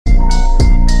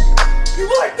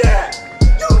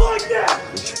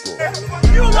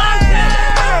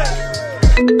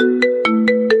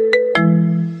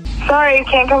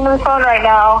can't come to the phone right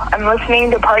now. I'm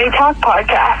listening to Party Talk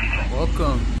Podcast.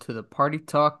 Welcome to the Party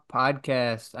Talk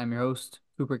Podcast. I'm your host,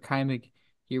 Cooper Kaimig,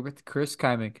 here with Chris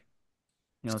Kaimig.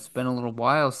 It's been a little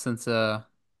while since you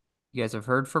guys have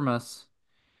heard from us.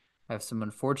 I have some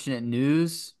unfortunate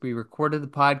news. We recorded the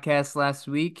podcast last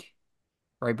week,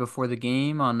 right before the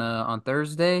game on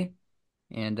Thursday,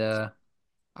 and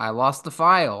I lost the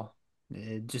file.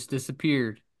 It just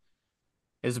disappeared.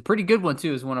 It was a pretty good one too.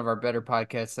 It was one of our better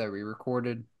podcasts that we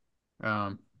recorded.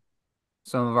 Um,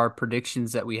 some of our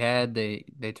predictions that we had, they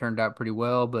turned out pretty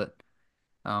well, but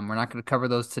we're not going to cover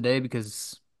those today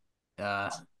because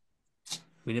uh,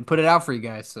 we didn't put it out for you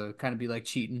guys, so it'd kind of be like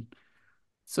cheating.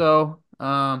 So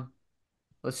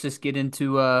let's just get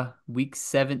into week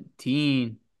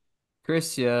 17.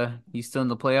 Chris, you still in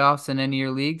the playoffs in any of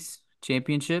your leagues,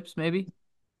 championships, maybe?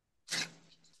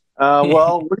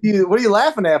 Well, what are you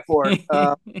laughing at for?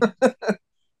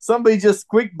 Somebody just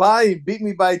squeaked by and beat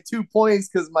me by 2 points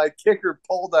because my kicker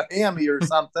pulled a hammy or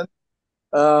something.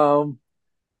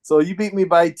 So you beat me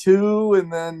by two,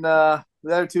 and then the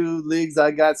other two leagues I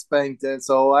got spanked in.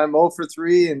 So I'm 0 for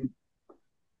 3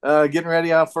 and getting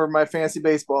ready out for my fancy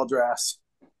baseball drafts.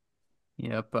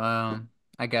 Yep. I'm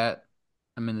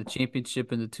in the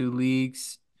championship in the two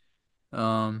leagues.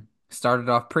 Started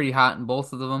off pretty hot in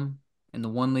both of them. In the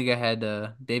one league, I had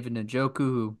David Njoku,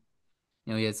 who,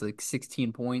 he has like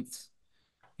 16 points.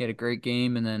 He had a great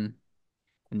game. And then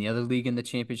in the other league in the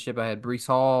championship, I had Brees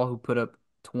Hall, who put up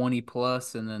 20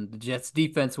 plus, and then the Jets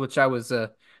defense, which I was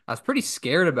pretty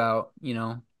scared about,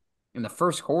 in the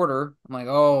first quarter. I'm like,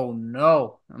 oh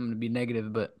no, I'm gonna be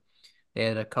negative, but they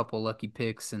had a couple lucky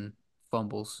picks and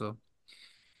fumbles, so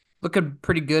looking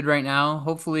pretty good right now.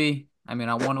 Hopefully, I mean,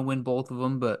 I want to win both of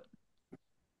them, but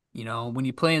when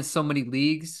you play in so many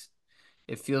leagues,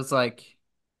 it feels like,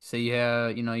 say you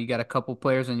have, you got a couple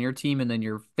players on your team, and then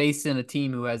you're facing a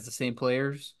team who has the same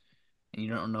players, and you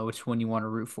don't know which one you want to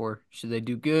root for. Should they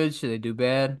do good? Should they do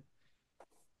bad?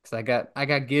 Because I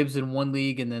got Gibbs in one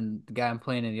league, and then the guy I'm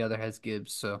playing in the other has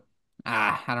Gibbs. So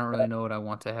I don't really know what I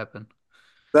want to happen.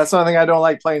 That's one thing I don't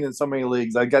like playing in so many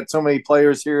leagues. I got so many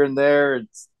players here and there.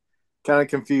 It's kind of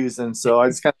confusing. So I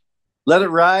just kind of let it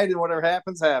ride, and whatever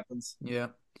happens, happens. Yeah.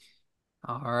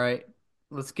 All right.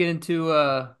 Let's get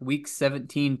into week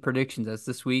 17 predictions. That's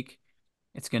this week.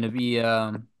 It's going to be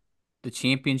the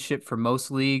championship for most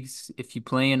leagues. If you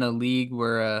play in a league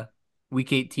where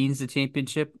week 18 is the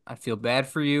championship, I feel bad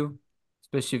for you,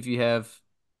 especially if you have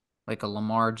like a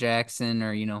Lamar Jackson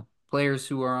or, players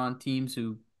who are on teams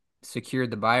who secured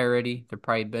the bye already. They're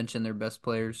probably benching their best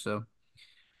players. So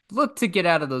look to get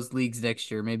out of those leagues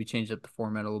next year. Maybe change up the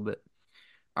format a little bit.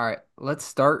 All right, let's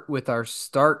start with our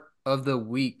start of the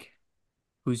week.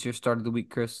 Who's your start of the week,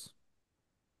 Chris?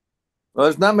 Well,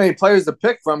 there's not many players to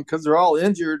pick from because they're all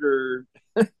injured or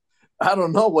I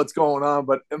don't know what's going on.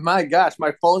 But my gosh,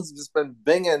 my phone's just been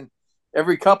binging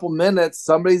every couple minutes.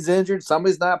 Somebody's injured,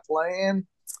 somebody's not playing.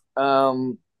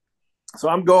 Um, so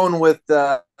I'm going with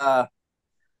Dak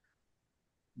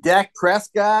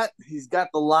Prescott. He's got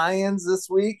the Lions this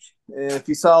week. And if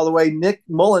you saw the way Nick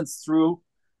Mullins threw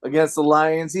against the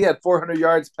Lions, he had 400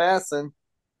 yards passing.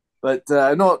 But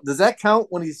no, does that count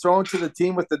when he's throwing to the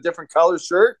team with the different color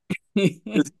shirt?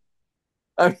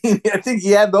 I mean, I think he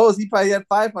had those. He probably had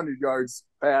 500 yards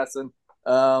passing.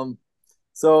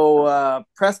 So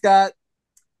Prescott,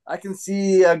 I can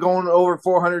see going over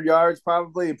 400 yards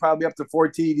probably, and probably up to 4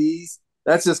 TDs.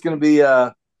 That's just going to be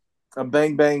a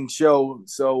bang bang show.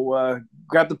 So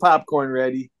grab the popcorn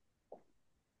ready.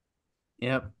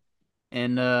 Yep.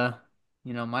 And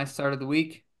my start of the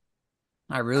week,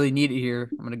 I really need it here.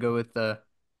 I'm gonna go with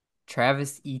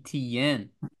Travis Etienne.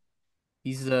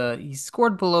 He's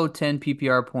scored below 10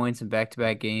 PPR points in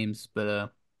back-to-back games,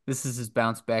 but this is his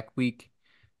bounce back week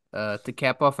to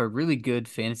cap off a really good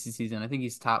fantasy season. I think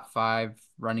he's top 5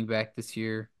 running back this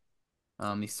year.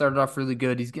 He started off really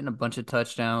good. He's getting a bunch of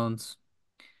touchdowns.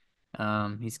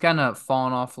 He's kind of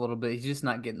fallen off a little bit. He's just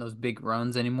not getting those big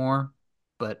runs anymore.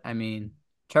 But I mean,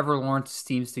 Trevor Lawrence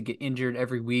seems to get injured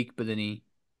every week, but then he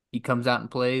comes out and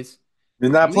plays. He's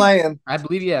I not believe, playing. I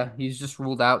believe, yeah, he's just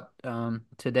ruled out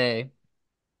today.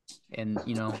 And,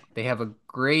 they have a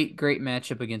great, great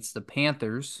matchup against the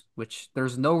Panthers, which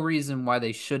there's no reason why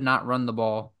they should not run the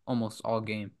ball almost all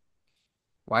game.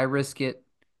 Why risk it?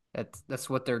 That's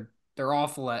what they're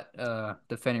awful at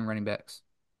defending running backs.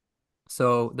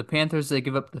 So the Panthers, they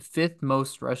give up the 5th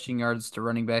most rushing yards to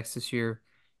running backs this year,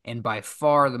 and by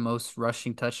far the most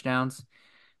rushing touchdowns.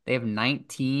 They have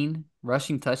 19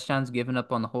 rushing touchdowns given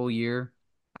up on the whole year.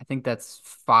 I think that's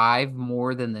 5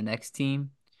 more than the next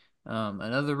team.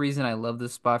 Another reason I love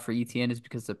this spot for ETN is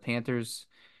because the Panthers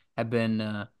have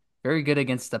been very good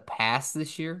against the pass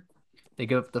this year. They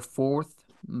give up the fourth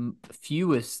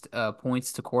fewest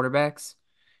points to quarterbacks,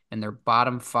 and they're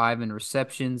bottom 5 in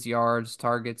receptions, yards,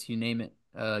 targets, you name it,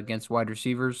 against wide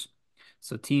receivers.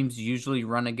 So teams usually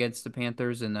run against the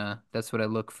Panthers, and that's what I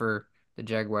look for the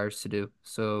Jaguars to do.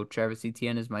 So Travis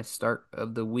Etienne is my start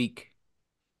of the week.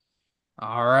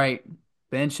 All right,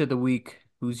 bench of the week.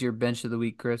 Who's your bench of the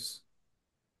week, Chris?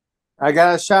 I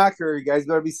got a shocker. You guys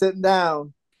better be sitting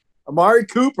down. Amari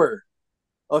Cooper.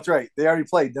 Oh, that's right. They already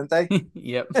played, didn't they?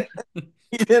 Yep.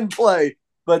 He didn't play,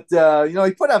 but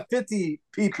he put up 50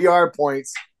 PPR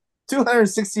points,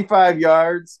 265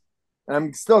 yards, and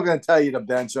I'm still going to tell you to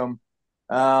bench him.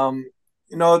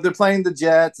 They're playing the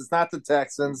Jets. It's not the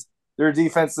Texans. Their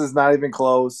defense is not even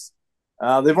close.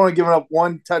 They've only given up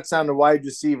one touchdown to wide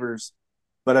receivers,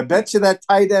 but I bet you that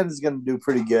tight end is going to do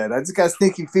pretty good. I just got a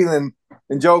sneaky feeling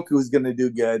Njoku is going to do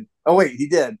good. Oh wait, he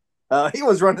did. He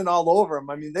was running all over him.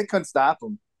 I mean, they couldn't stop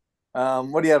him.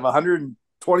 What do you have?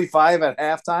 125 at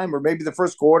halftime, or maybe the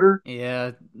first quarter?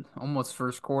 Yeah, almost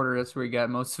first quarter. That's where he got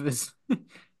most of his.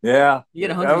 Yeah, You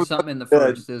get that 100 was something in the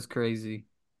good. first. It was crazy.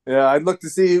 Yeah, I'd look to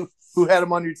see who had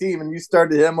him on your team, and you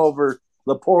started him over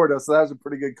Laporta, so that was a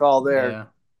pretty good call there. Yeah.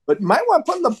 But you might want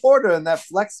to put Laporta in that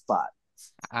flex spot.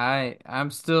 I'm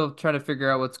still trying to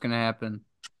figure out what's gonna happen.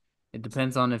 It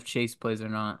depends on if Chase plays or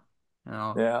not, and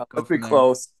I'll Yeah, go let's be from there.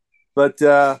 close. But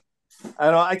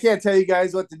I can't tell you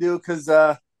guys what to do because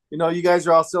you guys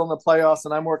are all still in the playoffs,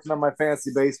 and I'm working on my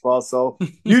fantasy baseball. So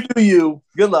you do you.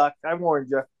 Good luck. I warned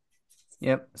you.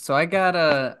 Yep. So I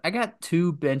got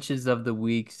two benches of the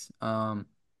weeks.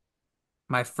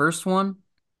 My first one,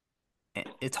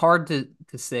 it's hard to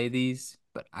say these,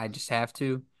 but I just have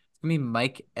to. It's gonna be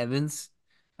Mike Evans.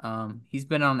 He's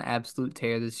been on an absolute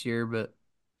tear this year, but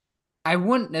I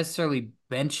wouldn't necessarily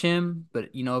bench him. But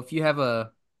if you have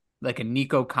a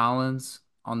Nico Collins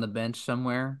on the bench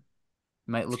somewhere,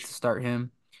 you might look to start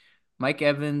him. Mike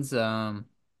Evans,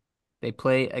 they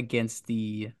play against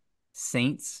the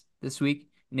Saints this week.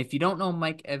 And if you don't know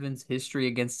Mike Evans' history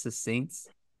against the Saints,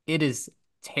 it is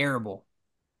terrible.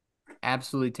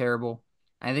 Absolutely terrible.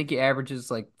 I think he averages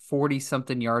like 40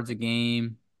 something yards a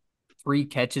game, 3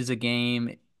 catches a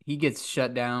game. He gets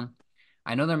shut down.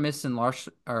 I know they're missing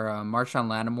Marshawn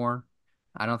Lattimore.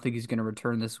 I don't think he's going to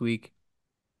return this week.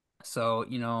 So,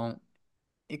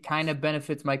 it kind of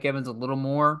benefits Mike Evans a little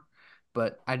more,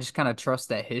 but I just kind of trust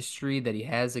that history that he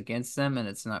has against them, and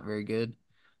it's not very good.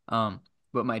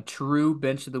 But my true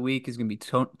bench of the week is going to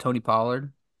be Tony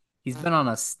Pollard. He's been on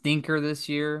a stinker this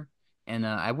year, and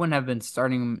I wouldn't have been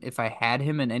starting him if I had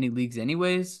him in any leagues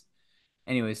anyways.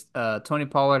 Tony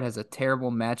Pollard has a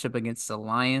terrible matchup against the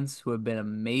Lions, who have been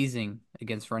amazing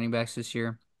against running backs this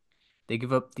year. They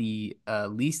give up the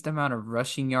least amount of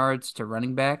rushing yards to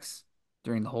running backs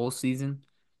during the whole season.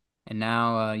 And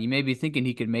now you may be thinking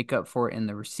he could make up for it in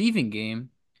the receiving game,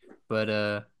 but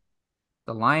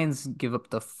the Lions give up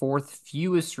the fourth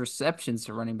fewest receptions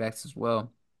to running backs as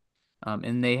well.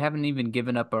 And they haven't even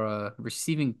given up a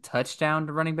receiving touchdown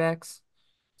to running backs.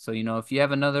 So, if you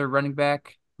have another running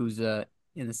back who's in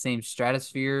the same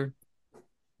stratosphere,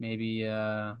 maybe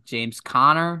James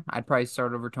Conner, I'd probably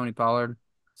start over Tony Pollard.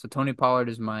 So Tony Pollard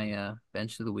is my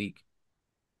bench of the week.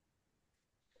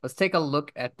 Let's take a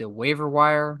look at the waiver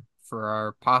wire for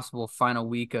our possible final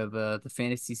week of the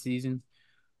fantasy season.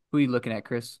 Who are you looking at,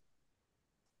 Chris?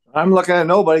 I'm looking at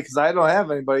nobody because I don't have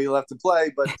anybody left to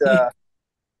play. But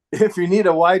if you need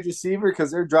a wide receiver, because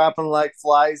they're dropping like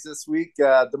flies this week,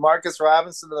 Demarcus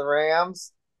Robinson of the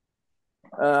Rams,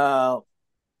 4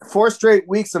 straight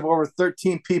weeks of over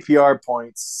 13 PPR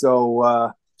points.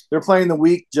 So they're playing the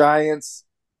weak Giants.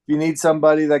 If you need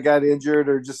somebody that got injured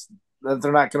or just that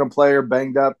they're not going to play or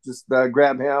banged up, just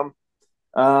grab him.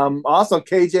 Also,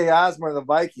 KJ Osborne of the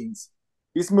Vikings.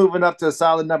 He's moving up to a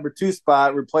solid number 2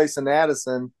 spot, replacing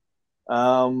Addison.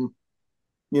 I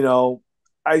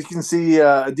can see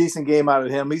a decent game out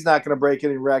of him. He's not going to break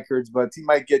any records, but he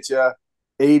might get you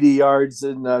 80 yards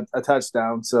and a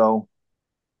touchdown. So,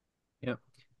 yep,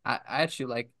 I actually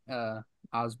like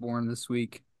Osborne this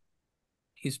week.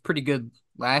 He's pretty good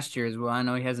last year as well. I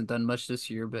know he hasn't done much this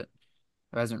year, but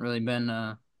hasn't really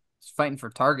been fighting for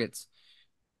targets.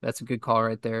 That's a good call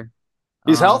right there.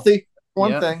 He's healthy.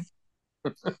 One thing.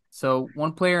 So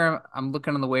one player I'm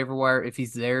looking on the waiver wire, if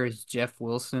he's there, is Jeff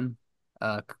Wilson.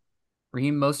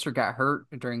 Raheem Mostert got hurt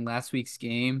during last week's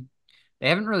game. They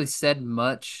haven't really said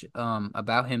much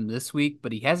about him this week,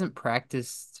 but he hasn't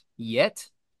practiced yet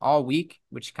all week,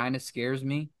 which kind of scares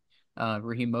me.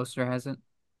 Raheem Mostert hasn't.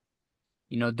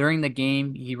 During the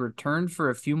game, he returned for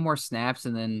a few more snaps,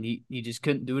 and then he just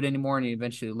couldn't do it anymore, and he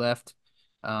eventually left.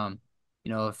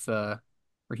 If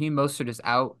Raheem Mostert is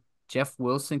out, Jeff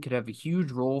Wilson could have a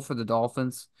huge role for the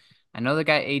Dolphins. I know they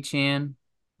got Achane,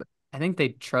 but I think they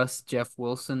trust Jeff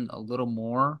Wilson a little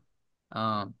more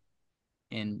um,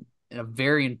 in a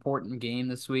very important game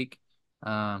this week.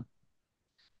 Um,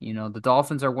 the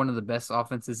Dolphins are one of the best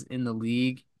offenses in the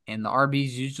league, and the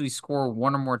RBs usually score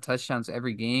one or more touchdowns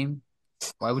every game.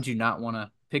 Why would you not want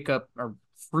to pick up a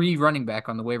free running back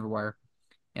on the waiver wire?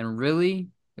 And really,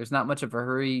 there's not much of a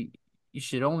hurry. You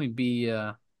should only be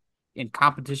in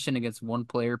competition against one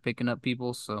player picking up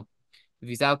people. So if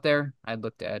he's out there, I'd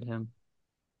look to add him.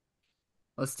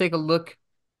 Let's take a look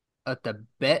at the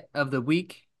bet of the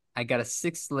week. I got a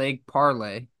 6-leg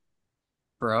parlay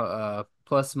for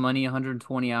plus money,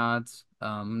 120 odds.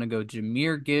 I'm gonna go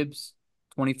Jahmyr Gibbs,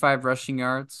 25 rushing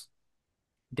yards.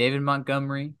 David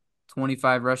Montgomery,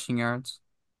 25 rushing yards.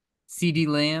 CeeDee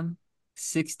Lamb,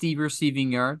 60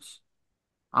 receiving yards.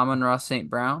 Amon-Ra St.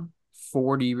 Brown,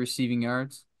 40 receiving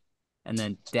yards. And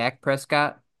then Dak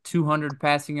Prescott, 200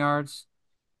 passing yards.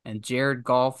 And Jared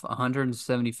Goff,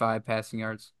 175 passing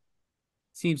yards.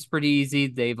 Seems pretty easy.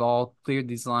 They've all cleared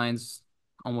these lines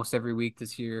almost every week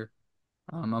this year.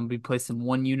 I'm going to be placing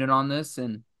one unit on this.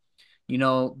 And,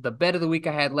 the bet of the week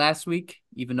I had last week,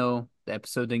 even though the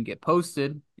episode didn't get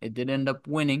posted, it did end up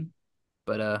winning.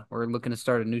 But we're looking to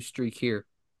start a new streak here.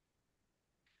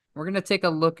 We're going to take a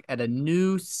look at a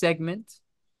new segment.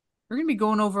 We're going to be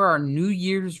going over our New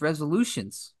Year's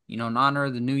resolutions, in honor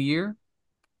of the new year.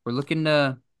 We're looking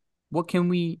to what can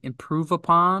we improve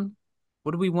upon?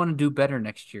 What do we want to do better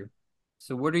next year?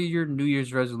 So what are your New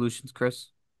Year's resolutions, Chris?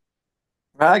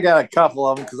 I got a couple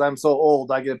of them because I'm so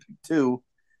old. I get to pick two.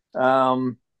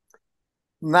 Not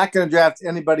going to draft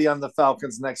anybody on the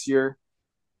Falcons next year.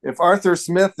 If Arthur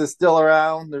Smith is still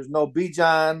around, there's no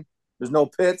Bijan, there's no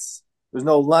Pitts, there's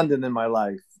no London in my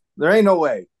life. There ain't no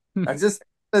way.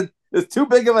 It's too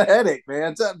big of a headache,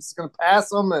 man. I'm just going to pass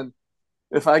them. And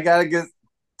if I got to get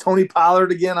Tony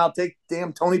Pollard again, I'll take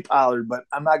damn Tony Pollard, but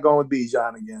I'm not going with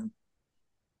Bijan again.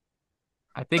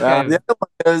 I think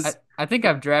I think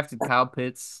I've drafted Kyle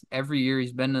Pitts every year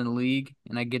he's been in the league,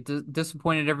 and I get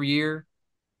disappointed every year,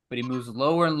 but he moves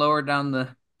lower and lower down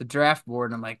the draft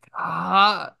board, and I'm like,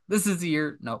 this is the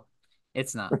year. No,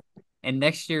 it's not. And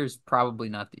next year is probably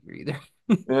not the year either.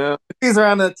 Yeah, if he's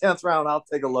around the 10th round, I'll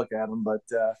take a look at him. But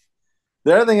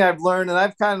the other thing I've learned, and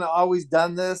I've kind of always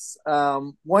done this,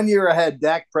 1 year I had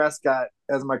Dak Prescott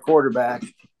as my quarterback,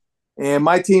 and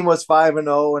my team was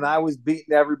 5-0, and I was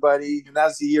beating everybody, and that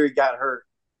was the year he got hurt.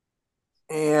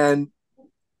 And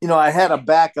I had a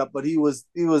backup, but he was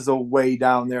a way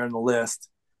down there in the list.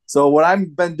 So what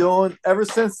I've been doing ever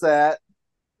since that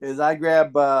is I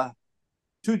grab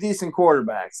two decent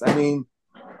quarterbacks. I mean,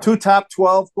 two top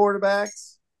 12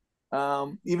 quarterbacks,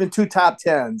 even two top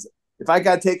 10s. If I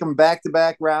got to take them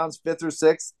back-to-back rounds, fifth or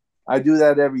sixth, I do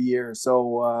that every year.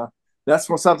 So that's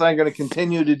something I'm going to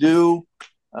continue to do.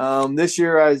 This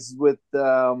year I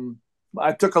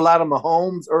took a lot of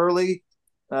Mahomes early,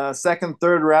 second,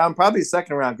 third round, probably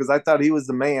second round because I thought he was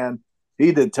the man.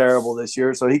 He did terrible this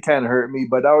year, so he kind of hurt me.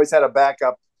 But I always had a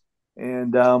backup,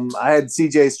 and I had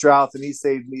C.J. Stroud, and he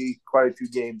saved me quite a few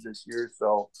games this year.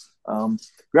 So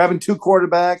grabbing two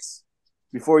quarterbacks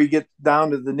before you get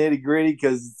down to the nitty-gritty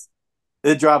because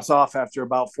it drops off after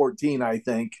about 14, I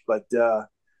think. But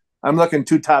I'm looking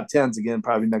two top 10s again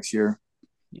probably next year.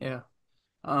 Yeah.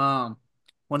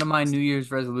 One of my New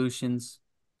Year's resolutions,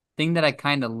 thing that I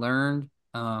kind of learned,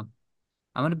 I'm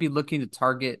going to be looking to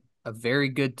target a very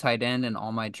good tight end in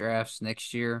all my drafts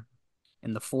next year.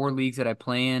 In the 4 leagues that I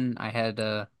play in, I had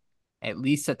at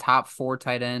least a top 4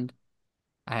 tight end.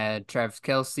 I had Travis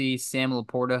Kelce, Sam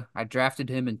Laporta. I drafted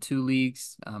him in 2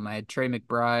 leagues. I had Trey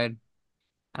McBride.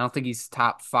 I don't think he's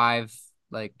top 5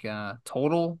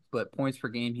 total, but points per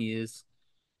game he is.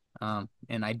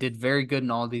 And I did very good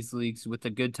in all these leagues with a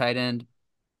good tight end.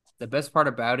 The best part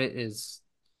about it is,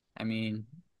 I mean,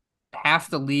 half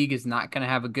the league is not going to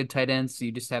have a good tight end, so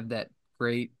you just have that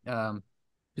great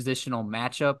positional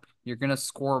matchup. You're going to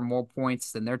score more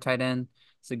points than their tight end,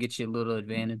 so it gets you a little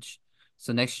advantage.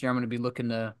 So next year I'm going to be looking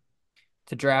to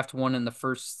draft one in the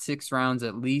first 6 rounds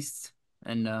at least.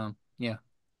 And yeah.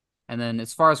 And then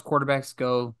as far as quarterbacks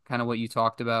go, kind of what you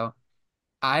talked about,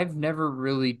 I've never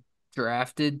really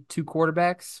drafted 2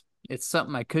 quarterbacks. It's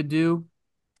something I could do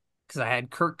because I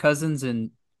had Kirk Cousins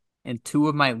in 2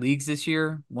 of my leagues this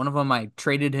year. One of them I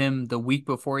traded him the week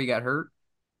before he got hurt.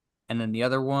 And then the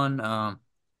other one,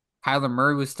 Kyler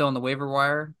Murray was still on the waiver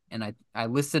wire, and I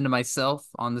listened to myself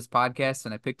on this podcast,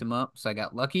 and I picked him up, so I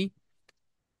got lucky.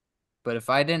 But if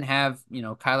I didn't have,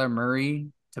 Kyler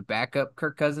Murray to back up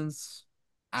Kirk Cousins,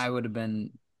 it would have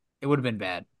been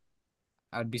bad.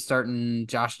 I'd be starting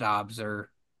Josh Dobbs or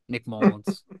Nick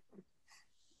Mullins.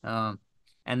 Um,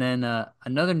 and then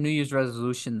another New Year's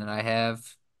resolution that I have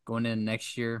going in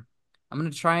next year, I'm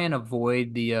gonna try and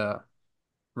avoid the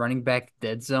running back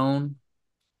dead zone.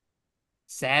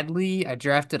 Sadly, I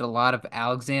drafted a lot of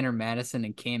Alexander Madison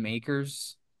and Cam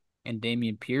Akers and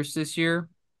Damian Pierce this year.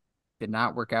 Did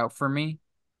not work out for me.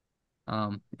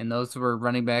 And those were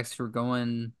running backs who were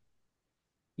going,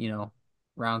 you know,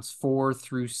 rounds 4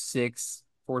 through 6,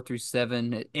 4 through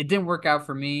 7. It didn't work out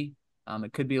for me.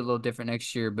 It could be a little different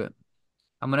next year, but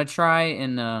I'm gonna try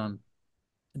and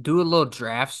do a little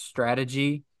draft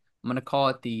strategy. I'm gonna call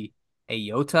it the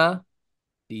AOTA,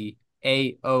 the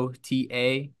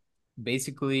AOTA.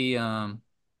 Basically, all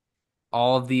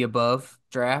of the above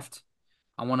draft.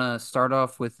 I want to start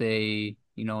off with a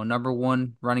number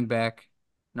one running back,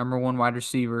 number one wide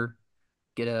receiver,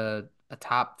 get a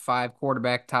top five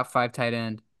quarterback, top five tight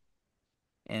end,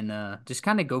 and just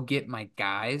kind of go get my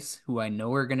guys who I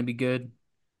know are going to be good.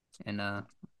 And I'm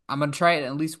gonna try it in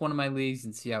at least one of my leagues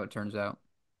and see how it turns out.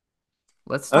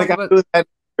 Let's I talk think I'm about. doing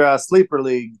that sleeper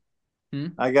league. Hmm?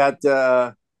 I got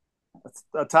a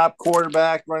top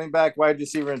quarterback, running back, wide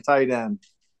receiver, and tight end.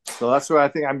 So that's where I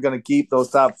think I'm going to keep those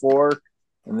top four,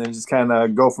 and then just kind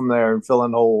of go from there and fill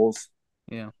in holes.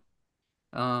 Yeah.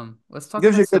 Let's It talk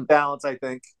gives you about a good some. balance, I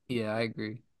think. Yeah, I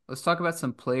agree. Let's talk about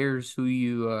some players who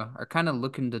you are kind of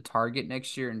looking to target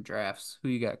next year in drafts. Who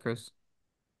you got, Chris?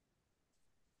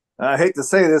 I hate to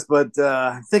say this, but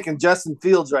I'm thinking Justin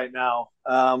Fields right now.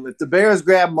 If the Bears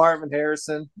grab Marvin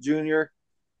Harrison Jr.,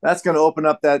 that's going to open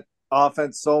up that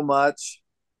offense so much.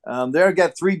 They'll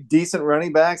get three decent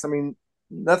running backs. I mean,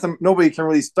 nothing, nobody can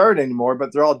really start anymore,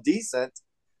 but they're all decent.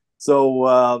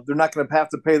 So they're not going to have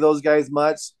to pay those guys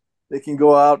much. They can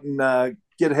go out and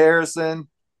get Harrison.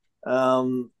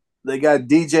 They got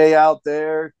DJ out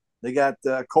there. They got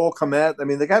Cole Kmet. I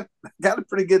mean, they got a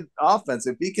pretty good offense.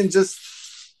 If he can just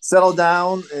settle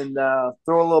down and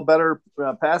throw a little better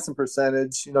passing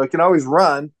percentage, he can always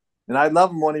run. And I love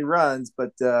him when he runs,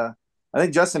 but I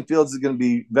think Justin Fields is going to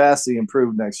be vastly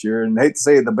improved next year. And I hate to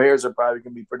say it, the Bears are probably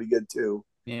going to be pretty good too.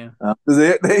 Yeah.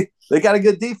 They got a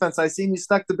good defense. I seen you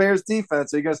stuck the Bears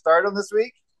defense. Are you going to start them this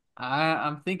week?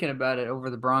 I'm thinking about it over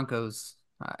the Broncos.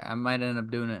 I might end up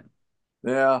doing it.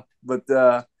 Yeah, but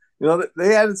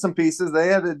they added some pieces.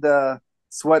 They added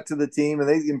Sweat to the team, and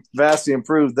they vastly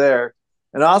improved there.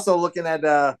 And also looking at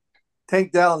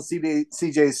Tank Dell and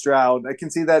CJ Stroud, I can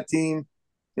see that team.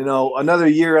 Another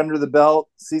year under the belt,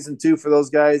 season 2 for those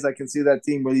guys. I can see that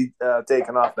team really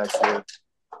taking off next year.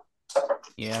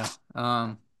 Yeah.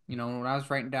 When I was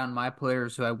writing down my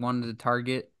players who I wanted to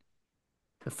target,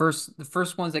 the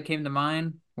first ones that came to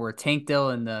mind were Tank Dell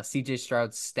and CJ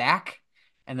Stroud stack,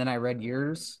 and then I read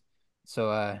yours, so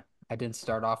I didn't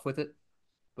start off with it.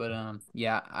 But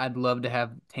yeah, I'd love to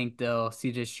have Tank Dell,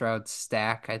 CJ Stroud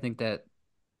stack. I think that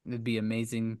would be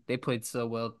amazing. They played so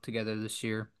well together this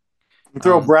year. You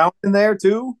throw Brown in there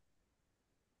too.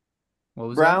 What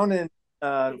was that? Brown and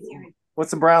uh,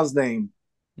 what's the Brown's name?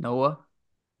 Noah,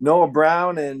 Noah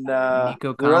Brown and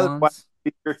Nico their other wide Collins.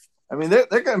 receiver. I mean, they're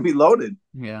going to be loaded.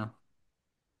 Yeah.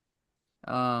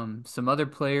 Some other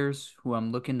players who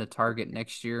I'm looking to target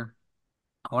next year.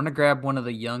 I want to grab one of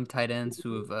the young tight ends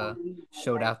who have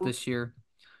showed out this year.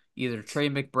 Either Trey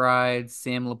McBride,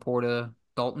 Sam Laporta,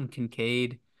 Dalton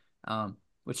Kincaid.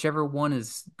 Whichever one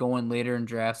is going later in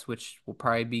drafts, which will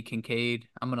probably be Kincaid,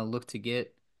 I'm gonna look to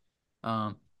get.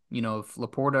 If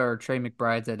Laporta or Trey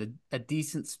McBride's at a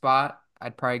decent spot,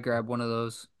 I'd probably grab one of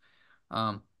those.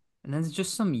 And then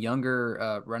just some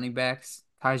younger running backs,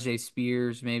 Tyjae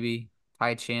Spears, maybe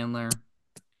Ty Chandler.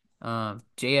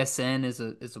 JSN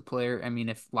is a player. I mean,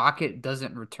 if Lockett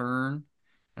doesn't return,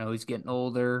 I know he's getting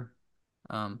older.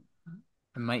 Um,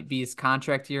 it might be his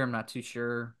contract year. I'm not too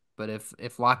sure. But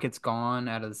if Lockett's gone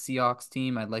out of the Seahawks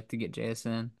team, I'd like to get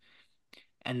JSN.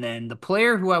 And then the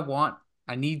player who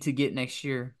I need to get next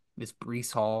year is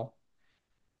Breece Hall.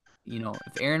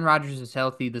 If Aaron Rodgers is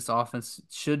healthy, this offense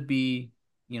should be,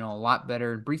 a lot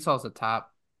better. Breece Hall's a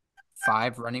top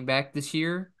 5 running back this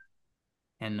year.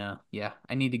 And yeah,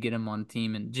 I need to get him on the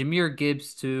team. And Jahmyr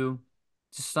Gibbs too.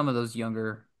 Just some of those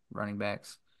younger running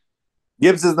backs.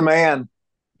 Gibbs is the man.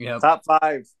 Yep. Top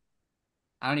 5.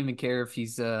 I don't even care if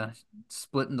he's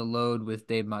splitting the load with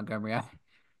Dave Montgomery.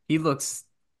 He looks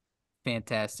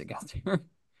fantastic out there.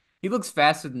 He looks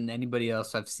faster than anybody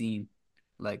else I've seen.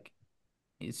 Like,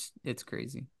 it's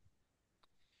crazy.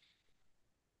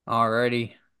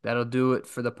 Alrighty. That'll do it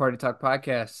for the Party Talk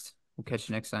podcast. We'll catch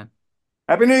you next time.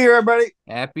 Happy New Year, everybody.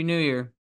 Happy New Year.